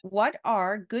What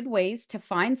are good ways to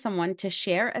find someone to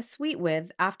share a suite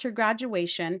with after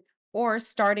graduation or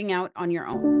starting out on your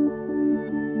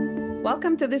own?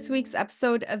 Welcome to this week's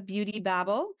episode of Beauty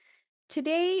Babble.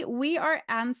 Today, we are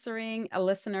answering a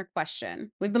listener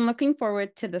question. We've been looking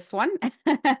forward to this one.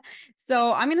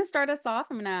 So, I'm going to start us off.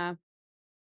 I'm going to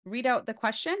read out the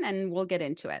question and we'll get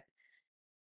into it.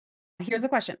 Here's a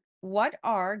question. What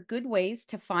are good ways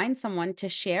to find someone to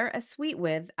share a suite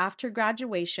with after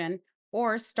graduation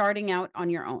or starting out on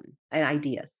your own? And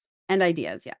ideas. And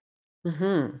ideas, yeah.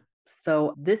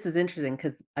 So this is interesting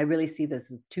because I really see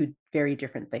this as two very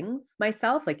different things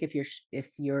myself. Like if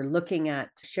you're looking at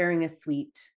sharing a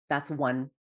suite, that's one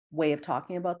way of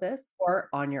talking about this, or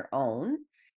on your own.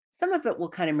 Some of it will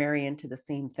kind of marry into the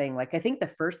same thing. Like I think the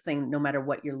first thing, no matter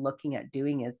what you're looking at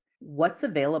doing, is what's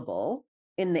available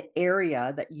in the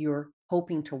area that you're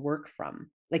hoping to work from.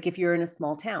 Like if you're in a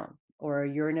small town or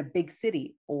you're in a big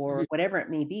city or Mhm. whatever it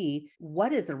may be,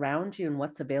 what is around you and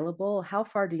what's available? How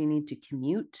far do you need to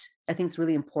commute? I think it's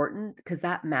really important because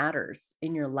that matters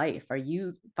in your life. Are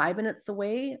you 5 minutes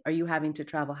away? Are you having to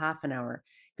travel half an hour?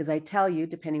 Because I tell you,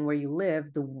 depending where you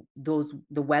live,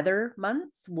 the weather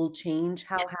months will change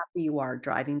how Yeah. happy you are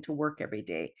driving to work every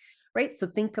day, right? So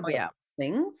think Oh, about yeah. those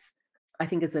things. I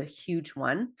think is a huge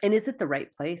one. And is it the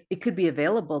right place? It could be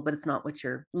available, but it's not what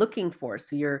you're looking for.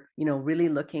 So you're, really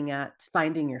looking at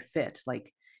finding your fit.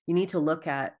 Like you need to look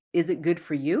at, is it good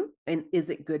for you and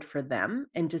is it good for them?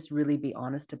 And just really be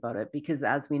honest about it. Because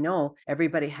as we know,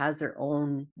 everybody has their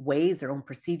own ways, their own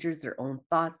procedures, their own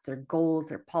thoughts, their goals,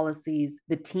 their policies.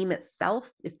 The team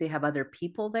itself, if they have other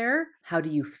people there, how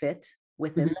do you fit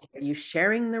within Mhm. that? Are you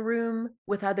sharing the room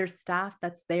with other staff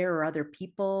that's there or other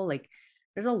people? Like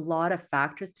there's a lot of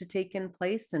factors to take in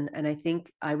place. And I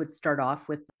think I would start off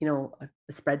with, a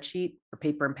spreadsheet or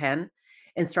paper and pen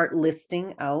and start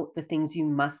listing out the things you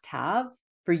must have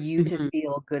for you to Mhm.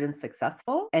 feel good and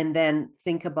successful. And then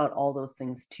think about all those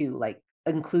things too, like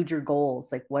include your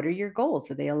goals. Like, what are your goals?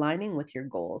 Are they aligning with your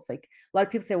goals? Like, a lot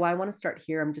of people say, well, I want to start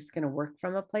here. I'm just going to work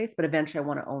from a place, but eventually I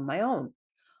want to own my own.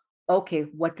 Okay,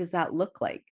 what does that look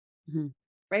like? Mhm.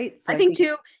 Right. So I I think think,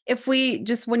 too, if we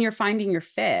just when you're finding your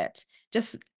fit,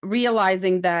 just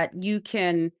realizing that you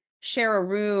can share a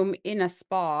room in a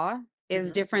spa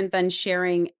is Mhm. different than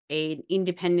sharing an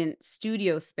independent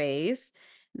studio space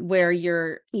where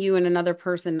you and another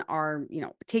person are,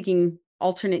 taking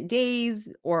alternate days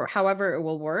or however it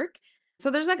will work. So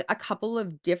there's like a couple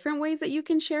of different ways that you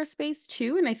can share space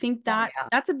too, and I think Oh, that yeah.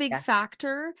 that's a big Yes.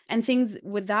 factor, and things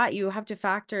with that you have to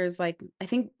factor is like I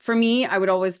think for me, I would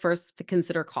always first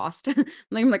consider cost.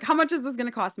 Like, I'm like, "How much is this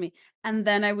gonna cost me?" And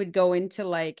then I would go into,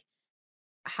 like,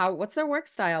 how what's their work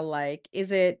style like?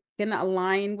 Is it gonna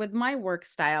align with my work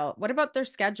style? What about their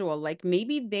schedule? Like,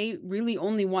 maybe they really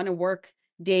only wanna work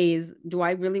days. Do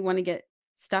I really wanna get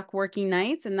stuck working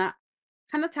nights? And that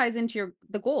kinda ties into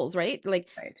the goals, right? Like,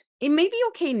 Right. it may be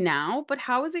okay now, but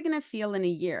how is it gonna feel in a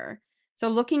year? So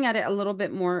looking at it a little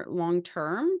bit more long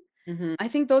term, Mhm. I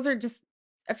think those are just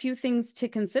a few things to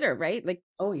consider, right? Like,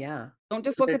 Oh, yeah. don't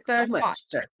just So look there's at so the much cost.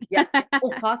 to yeah.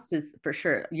 Oh, cost is for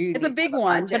sure. You It's a need to big have a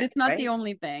one, but budget, it's not the right?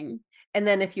 only thing. And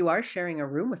then if you are sharing a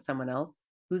room with someone else,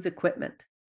 whose equipment?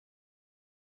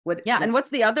 What Yeah, like and what's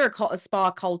the other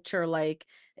spa culture like?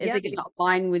 Is yeah. it gonna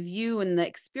align with you and the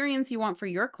experience you want for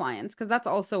your clients? Because that's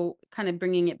also kind of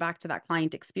bringing it back to that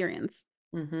client experience.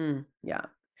 Mhm. Yeah.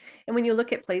 And when you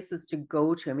look at places to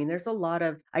go to, I mean, there's a lot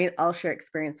of I'll share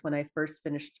experience when I first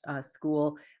finished,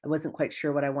 school. I wasn't quite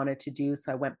sure what I wanted to do,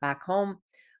 so I went back home.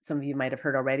 Some of you might have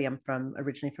heard already, I'm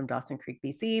originally from Dawson Creek,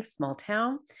 BC, small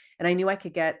town, and I knew I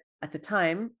could get at the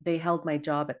time, they held my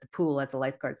job at the pool as a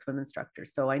lifeguard swim instructor,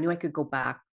 so I knew I could go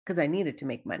back because I needed to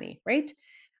make money, right?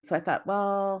 So I thought,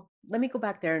 "Well, let me go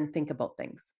back there and think about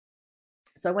things."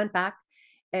 So I went back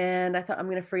and I thought I'm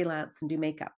going to freelance and do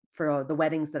makeup for the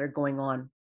weddings that are going on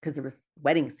because it was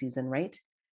wedding season, right?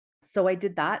 So I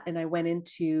did that and I went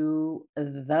into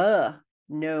the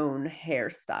known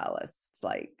hairstylist.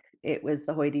 Like it was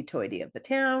the hoity toity of the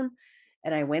town.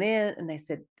 And I went in and I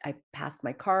said, I passed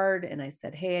my card and I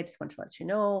said, hey, I just want to let you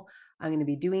know I'm going to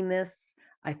be doing this.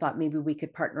 I thought maybe we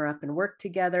could partner up and work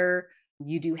together.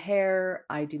 You do hair,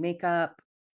 I do makeup.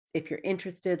 If you're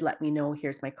interested, let me know.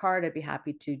 Here's my card. I'd be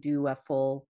happy to do a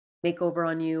full makeover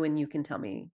on you. And you can tell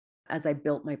me as I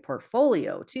built my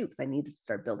portfolio too, because I needed to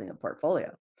start building a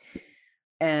portfolio.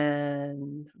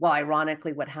 And well,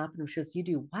 ironically, what happened was she goes, "You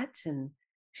do what?" And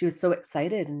she was so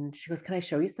excited and she goes, "Can I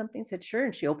show you something?" I said, "Sure."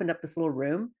 And she opened up this little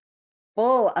room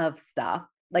full of stuff.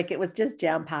 Like it was just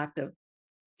jam-packed of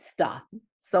stuff,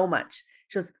 so much.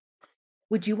 She goes,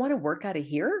 "Would you want to work out of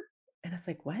here?" And I was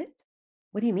like, "What?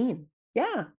 What do you mean?"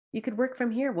 "Yeah." You could work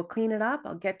from here. We'll clean it up.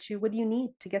 I'll get you what do you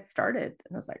need to get started?"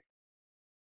 And I was like,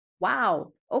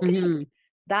 "Wow, okay. Mhm.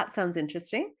 That sounds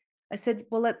interesting." I said,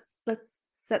 "Well, let's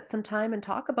set some time and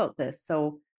talk about this."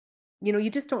 So, you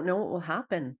just don't know what will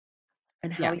happen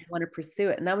and how Yeah. you wanna pursue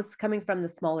it, and that was coming from the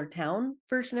smaller town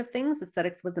version of things.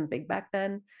 Aesthetics wasn't big back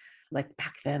then. Like,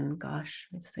 back then, gosh,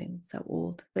 I'm saying so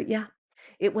old, but yeah,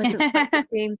 it wasn't quite the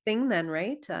same thing then,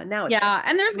 right? Now it's Yeah,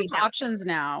 and there's I more mean, now options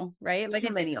now, right? Like, so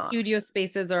I think many studio options.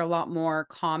 spaces are a lot more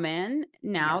common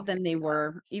now Yes, than they they are,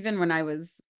 were even when I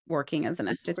was working as an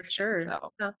for esthetician, sure.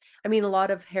 so I mean, a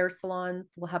lot of hair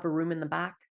salons will have a room in the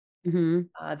back. mhm.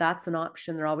 That's an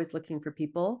option. They're always looking for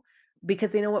people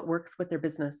because they know what works with their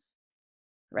business,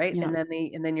 right? Yeah. And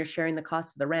then you're sharing the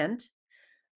cost of the rent.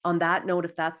 On that note,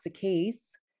 if that's the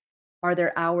case, are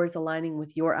their hours aligning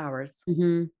with your hours?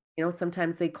 Mhm.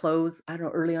 Sometimes they close, I don't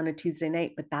know, early on a Tuesday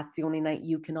night, but that's the only night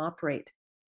you can operate.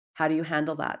 How do you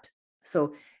handle that?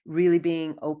 So, really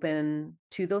being open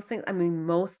to those things. I mean,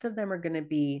 most of them are going to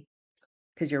be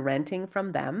because you're renting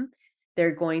from them,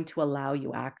 they're going to allow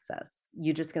you access.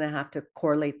 You're just going to have to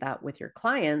correlate that with your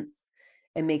clients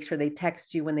and make sure they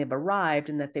text you when they've arrived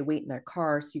and that they wait in their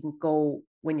car so you can go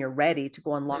when you're ready to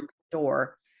go Mhm. unlock the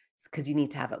door because you need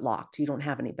to have it locked. You don't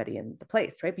have anybody in the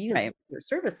place, right? But you can Right. do your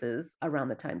services around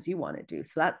the times you want to do.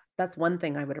 So that's one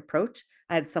thing I would approach.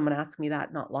 I had someone ask me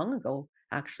that not long ago,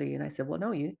 actually, and I said, "Well, no,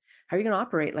 how are you going to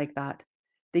operate like that?"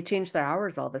 They changed their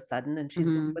hours all of a sudden, and she's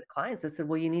booked Mhm. with clients. I said,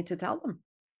 "Well, you need to tell them.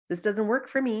 This doesn't work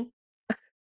for me.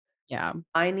 Yeah.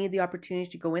 I need the opportunity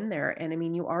to go in there, and I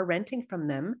mean, you are renting from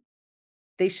them.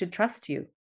 They should trust you,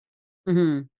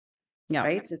 Mhm. Yeah.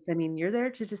 right? I mean, you're there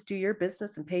to just do your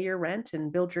business and pay your rent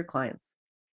and build your clients."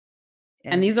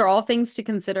 And And these are all things to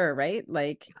consider, right?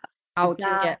 Like, yes, how it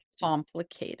can get exactly.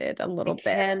 complicated a little It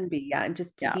bit. can be, yeah, and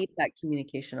just to Yeah. keep that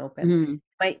communication open. Mhm.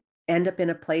 Might end up in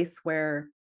a place where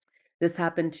this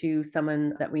happened to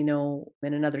someone that we know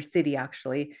in another city,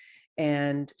 actually,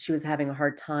 and she was having a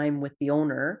hard time with the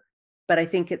owner. But I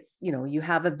think you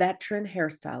have a veteran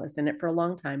hairstylist in it for a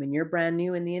long time, and you're brand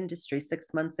new in the industry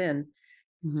 6 months in,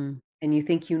 Mhm. and you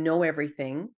think you know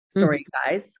everything. Mhm. Sorry,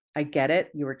 guys, I get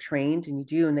it. You were trained and you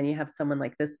do. And then you have someone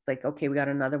like this. It's like, okay, we got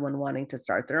another one wanting to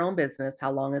start their own business.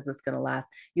 How long is this going to last?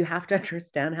 You have to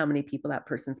understand how many people that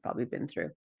person's probably been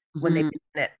through when they've Mhm. been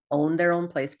in it, owned their own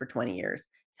place for 20 years.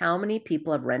 How many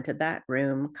people have rented that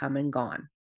room, come and gone?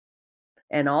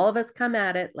 And all of us come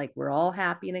at it like we're all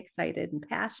happy and excited and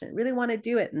passionate, really want to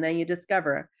do it. And then you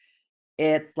discover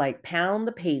it's like pound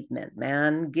the pavement,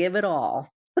 man, give it all.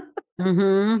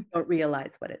 Mhm. Don't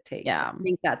realize what it takes. I Yeah.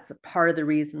 think that's a part of the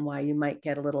reason why you might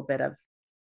get a little bit of,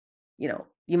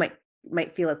 you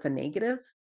might feel it's a negative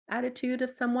attitude of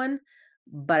someone,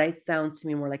 but it sounds to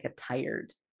me more like a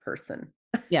tired person.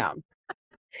 Yeah.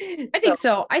 I So, think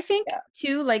so. I think yeah.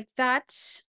 too, like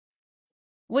that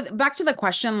with back to the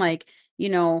question, like, you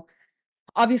know,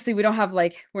 obviously we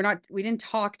didn't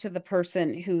talk to the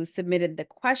person who submitted the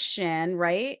question,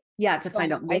 right? Yeah, to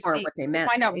find So out I more think what they to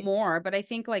meant, find out right? more, but I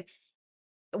think like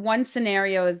one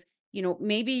scenario is,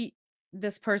 maybe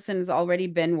this person's already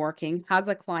been working, has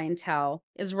a clientele,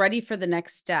 is ready for the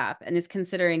next step, and is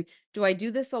considering, do I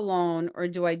do this alone or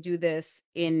do I do this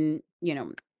in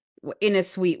a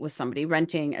suite with somebody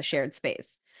renting a shared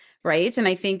space? Right. And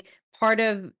I think part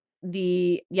of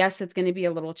yes, it's going to be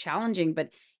a little challenging, but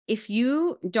if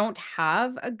you don't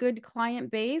have a good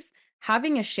client base,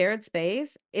 having a shared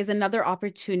space is another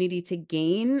opportunity to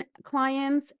gain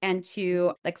clients and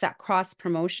to like that cross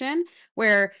promotion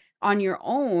where on your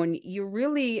own you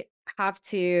really have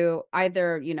to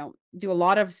either, do a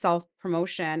lot of self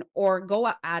promotion or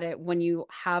at it when you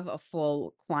have a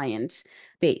full client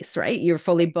base, right? You're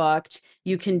fully booked,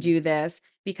 you can Mhm. do this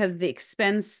because the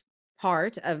expense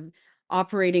part of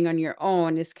operating on your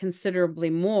own is considerably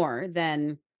more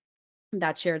than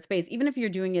that shared space, even if you're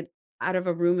doing it out of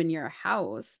a room in your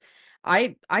house.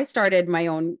 I started my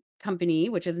own company,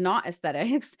 which is not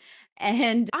aesthetics,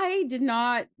 and I did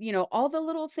not, all the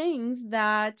little things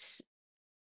that,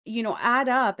 add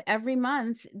up every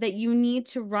month that you need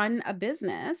to run a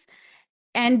business.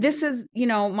 And Mhm. this is,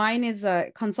 mine is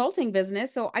a consulting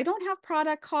business, so I don't have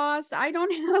product cost, I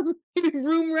don't have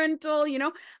room rental,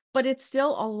 but it's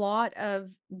still a lot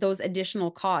of those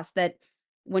additional costs that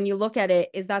when you look at it,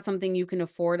 is that something you can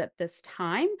afford at this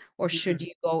time? Or should Mhm.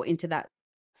 you go into that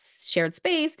shared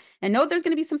space and know there's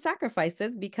going to be some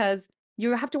sacrifices because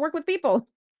you have to work with people?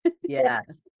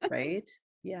 Yes, right?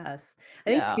 Yes. I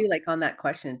think Yeah. too, like, on that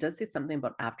question, it does say something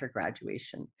about after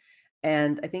graduation,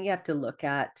 and I think you have to look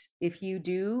at if you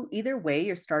do either way,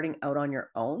 you're starting out on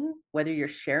your own, whether you're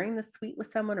sharing the suite with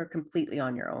someone or completely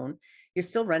on your own, you're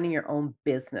still running your own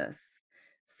business.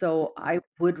 So I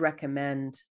would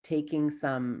recommend taking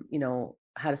some,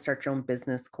 how to start your own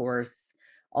business course,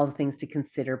 all the things to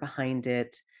consider behind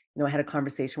it. I had a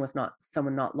conversation with not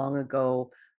someone not long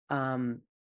ago, um,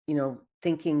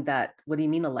 thinking that, what do you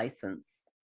mean a license?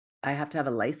 I have to have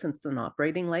a license, an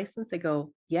operating license. They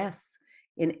go, yes.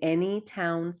 In any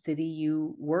town, city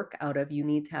you work out of, you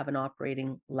need to have an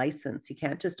operating license. You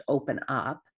can't just open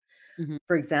up. Mhm,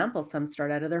 For example, some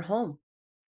start out of their home.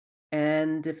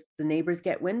 And if the neighbors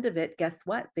get wind of it, guess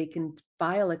what? They can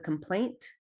file a complaint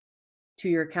to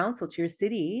your council, to your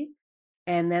city,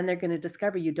 and then they're going to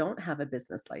discover you don't have a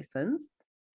business license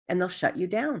and they'll shut you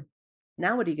down.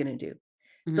 Now, what are you going to do?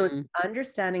 So it's mhm.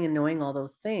 understanding and knowing all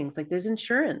those things. Like there's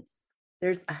insurance,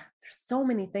 there's so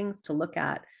many things to look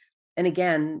at. And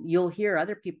again, you'll hear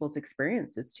other people's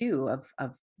experiences too of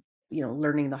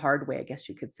learning the hard way, I guess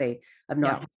you could say, of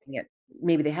not Yeah, having it.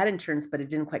 Maybe they had insurance, but it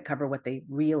didn't quite cover what they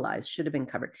realized should have been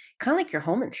covered. Kind of like your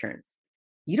home insurance.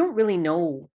 You don't really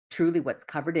know truly what's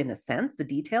covered in a sense, the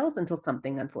details, until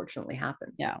something unfortunately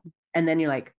happens. yeah. And then you're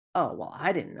like, oh, well,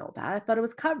 I didn't know that. I thought it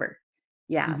was covered.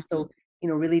 Yeah. Mhm. So,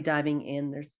 really diving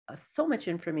in, there's so much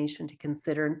information to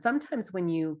consider. And sometimes when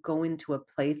you go into a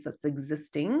place that's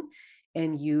existing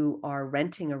and you are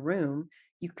renting a room,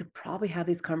 you could probably have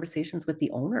these conversations with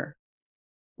the owner,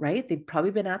 right? They've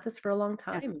probably been at this for a long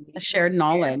Yeah. time. The shared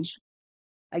knowledge.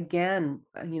 Again,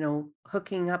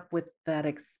 hooking up with that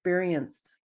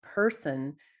experienced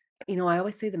person, I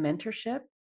always say the mentorship,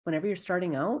 whenever you're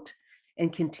starting out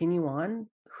and continue on,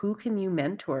 who can you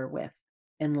mentor with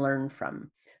and learn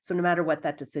from? So no matter what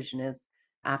that decision is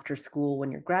after school,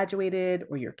 when you're graduated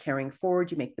or you're carrying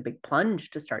forward, you make the big plunge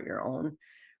to start your own,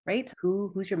 right?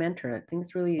 Who's your mentor? I think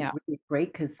it's really, Yeah. really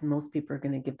great because most people are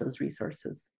going to give those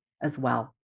resources as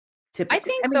well. I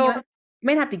Typically, I think mean, though. you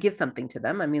might have to give something to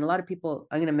them. I mean, a lot of people,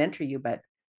 "I'm gonna mentor you," but,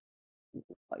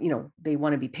 they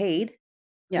wanna be paid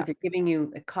Yeah. because 'cause they're giving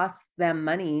you it costs them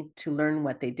money to learn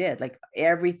what they did. Like,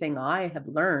 everything I have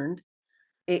learned,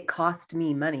 it cost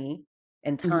me money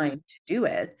and time Mhm. to do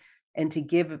it, and to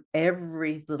give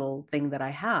every little thing that I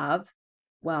have,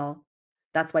 well,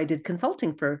 that's why I did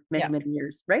consulting for many, Yeah. many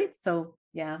years, right? So,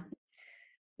 yeah,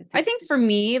 it's I ex think for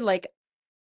me, like,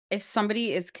 if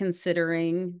somebody is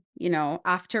considering,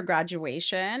 after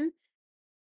graduation,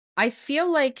 I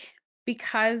feel like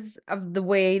because of the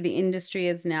way the industry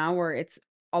is now, where it's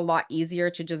a lot easier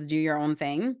to just do your own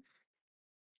thing,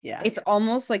 it's yes.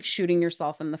 almost like shooting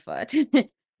yourself in the foot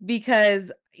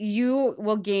because you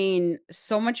will gain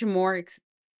so much more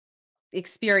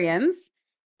experience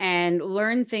and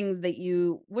learn things that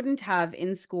you wouldn't have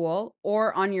in school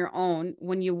or on your own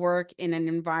when you work in an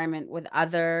environment with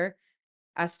other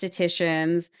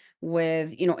estheticians,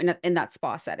 with in that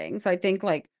spa setting. So I think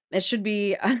like it should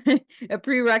be a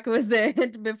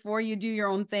prerequisite before you do your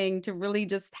own thing to really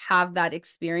just have that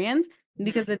experience,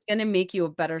 Mhm. because it's going to make you a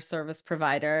better service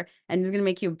provider and it's going to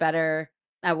make you better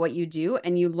at what you do,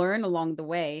 and you learn along the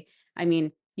way. I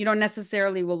mean, you don't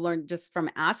necessarily will learn just from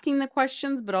asking the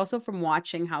questions, but also from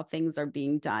watching how things are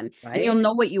being done, and you'll Right?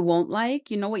 know what you won't like,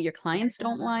 what your clients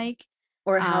don't Yeah. like.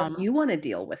 Or how um you wanna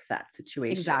deal with that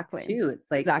situation exactly, too.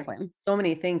 It's like exactly. so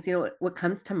many things. What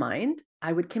comes to mind?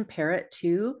 I would compare it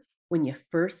to when you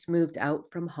first moved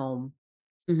out from home.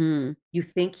 Mhm. You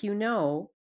think you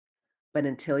know, but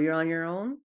until you're on your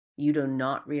own, you do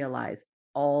not realize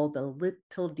all the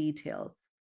little details,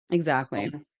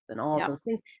 Exactly. costs and all Yep, those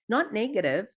things. Not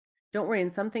negative. Don't worry,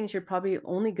 and some things you're probably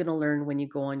only gonna learn when you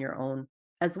go on your own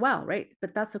as well, right?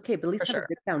 But that's okay, but at for least have a sure.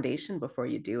 good foundation before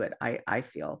you do it, I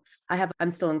feel.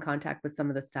 I'm still in contact with some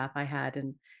of the staff I had,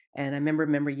 and I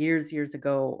remember years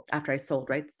ago after I sold,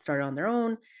 right, started on their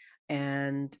own,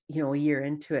 and, a year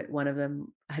into it, one of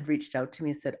them had reached out to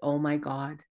me and said, "Oh my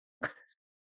god,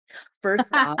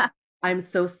 first off, I'm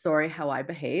so sorry how I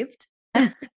behaved."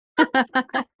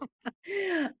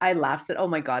 I laughed, said, "Oh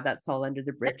my god, that's all under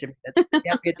the bridge." I mean, it's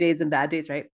you have good days and bad days,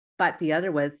 right? But the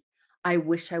other was, "I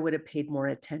wish I would have paid more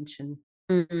attention.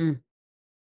 Mm,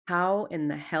 How in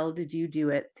the hell did you do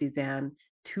it, Suzanne?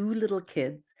 2 little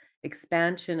kids,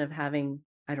 expansion of having"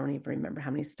 I don't even remember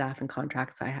how many staff and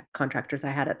contractors I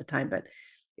had at the time, but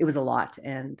it was a lot,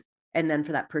 and then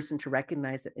for that person to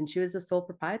recognize it, and she was a sole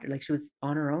proprietor, like, she was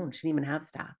on her own, she didn't even have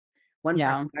staff. One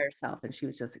yeah. person by herself, and she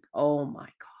was just like, "Oh my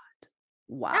god.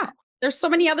 Yeah. Wow." There's so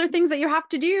many other things that you have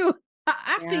to do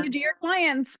after Yeah. you do your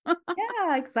clients.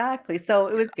 Yeah, exactly. So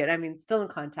it was good. I mean, still in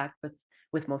contact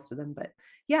with most of them, but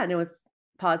yeah, no, it's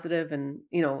positive, and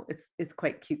it's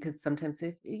quite cute because sometimes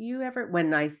if you ever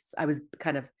when I was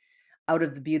kind of out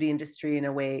of the beauty industry in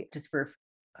a way, just for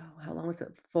how long was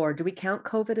it for? Do we count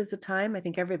COVID as a time? I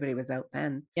think everybody was out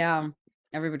then. Yeah.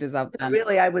 Everybody's out So then.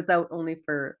 really, I was out only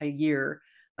for a year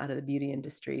out of the beauty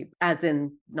industry, as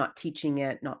in not teaching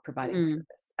it, not providing Mhm.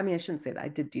 service. I mean, I shouldn't say that. I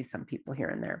did do some people here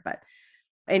and there, but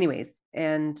anyways,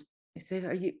 and they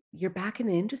said, you're back in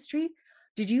the industry?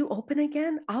 Did you open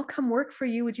again? I'll come work for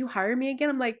you. Would you hire me again?"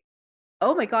 I'm like,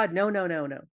 "Oh my God, no, no, no,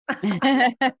 no.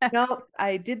 No,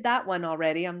 I did that one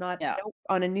already. I'm not, Yeah. nope,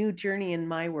 on a new journey in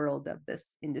my world of this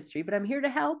industry, but I'm here to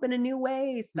help in a new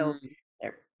way." So Mm.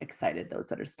 they're excited, those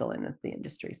that are still in the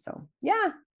industry. So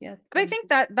yeah, yeah, it's But I been think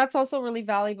that that's also really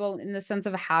valuable in the sense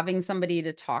of having somebody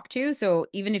to talk to. So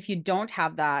even if you don't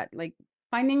have that, like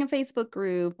finding a Facebook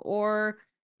group or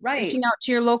reaching right. out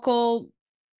to your local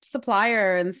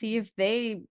supplier and see if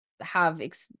they have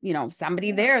somebody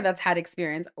Yeah. there that's had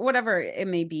experience, whatever it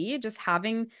may be, just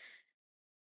having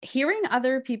hearing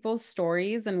other people's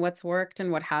stories and what's worked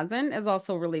and what hasn't is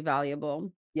also really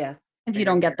valuable Yes, if you very,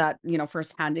 don't very. get that,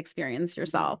 firsthand experience Mhm.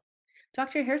 yourself.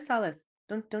 Talk to your hairstylist.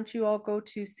 Don't you all go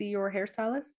to see your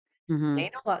hairstylist? They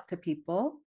Mhm. know lots of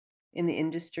people in the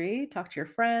industry. Talk to your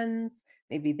friends,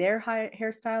 maybe their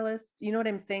hairstylist. You know what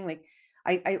I'm saying? Like,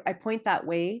 I point that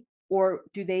way. Or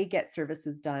do they get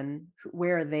services done?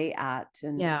 Where are they at?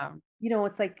 And Yeah.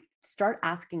 it's like start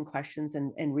asking questions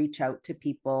and reach out to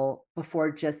people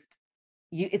before just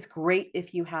you. It's great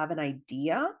if you have an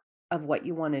idea of what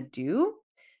you want to do,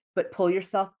 but pull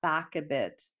yourself back a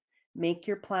bit. Make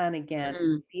your plan again,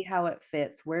 Mhm. see how it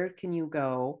fits. Where can you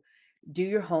go? Do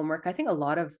your homework. I think a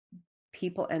lot of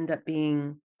people end up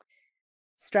being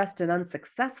stressed and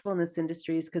unsuccessful in this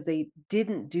industry is because they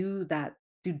didn't do that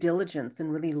due diligence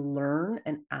and really learn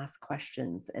and ask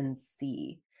questions and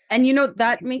see And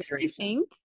that makes me considerations. think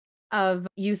of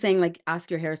you saying, like,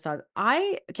 ask your hairstylist.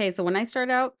 Okay, so when I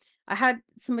started out, I had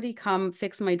somebody come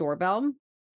fix my doorbell,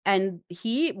 and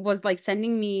he was, like, sent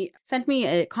me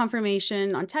a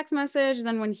confirmation on text message,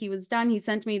 then when he was done, he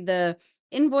sent me the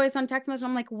invoice on text message.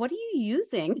 I'm like, "What are you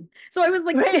using?" So I was,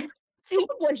 like, Right. seeing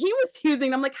what he was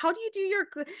using. I'm like, "How do you do your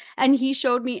c" and he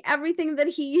showed me everything that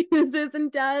he uses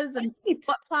and does and Right.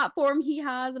 what platform he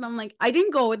has, and I'm like I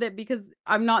didn't go with it because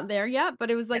I'm not there yet,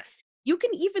 but it was Yeah, like, you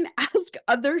can even ask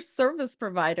other service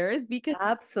providers because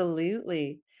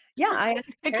absolutely. Yeah, I I was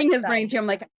asked my picking his brain hairstylist. too. I'm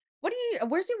like,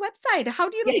 where's your website? How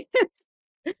do you Yeah. like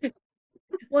this?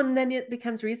 Well, and then it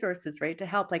becomes resources, right, to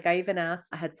help. Like, I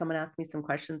had someone ask me some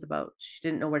questions about she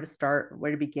didn't know where to start,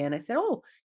 where to begin. I said, "Oh,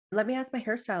 let me ask my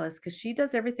hairstylist because she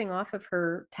does everything off of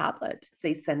her tablet."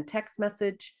 They send text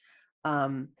message,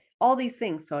 um, all these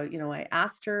things. So, I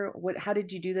asked her, how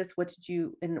did you do this?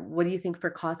 And what do you think for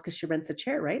cost? Because she rents a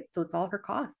chair, right? So it's all her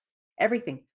costs,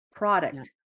 everything, Yeah.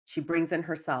 product she brings in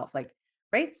herself, like,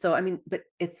 right? So, I mean, but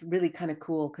it's really kind of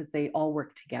cool because they all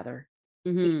work together.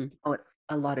 Mhm. Oh, it's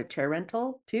a lot of chair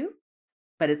rental too,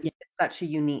 but Yeah. it's such a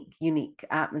unique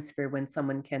atmosphere when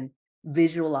someone can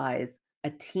visualize a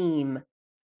team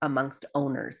amongst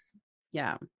owners,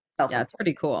 Yeah. Yeah, it's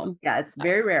pretty self-employed. So, cool. yeah, it's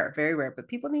very rare, but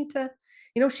people need to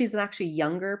she's an actually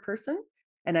younger person,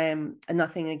 and I am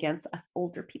nothing against us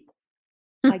older people.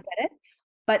 I get it,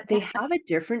 but they have a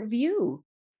different view.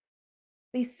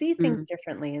 They see things Mm.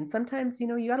 differently, and sometimes,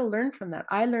 you gotta learn from that.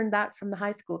 I learned that from the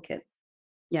high school kids.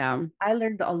 Yeah. I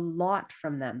learned a lot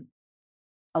from them,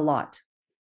 a lot,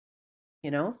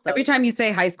 Every so time you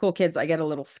say high school kids, I get a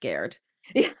little scared.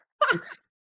 yeah.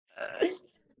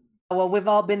 Well, we've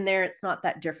all been there, it's not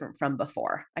that different from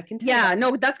before, I can tell you Yeah,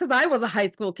 no, that's because I was a high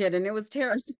school kid and it was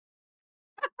terrible.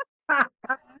 that.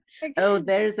 Like, Oh,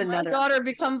 there's my another. daughter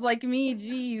becomes like me,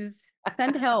 geez.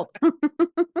 Send help.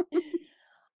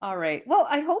 All right. Well,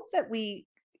 I hope that we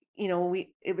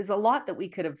it was a lot that we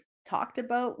could have talked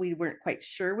about. We weren't quite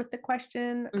sure with the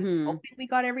question. I'm Mhm. hoping we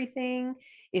got everything.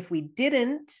 If we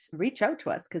didn't, reach out to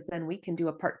us because then we can do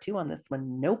a part 2 on this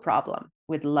one, no problem.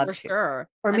 Would love For to. sure.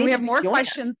 Or And we maybe have even more join us.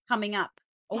 questions coming up.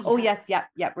 Oh, Oh, yes, yes. yep,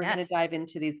 yep, we're gonna Yes. dive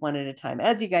into these one at a time.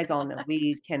 As you guys all know,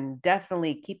 we can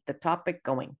definitely keep the topic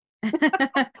going.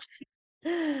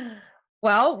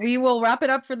 Well, we will wrap it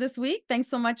up for this week. Thanks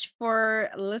so much for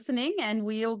listening, and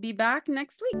we'll be back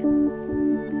next week.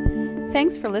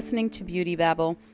 Thanks for listening to Beauty Babble.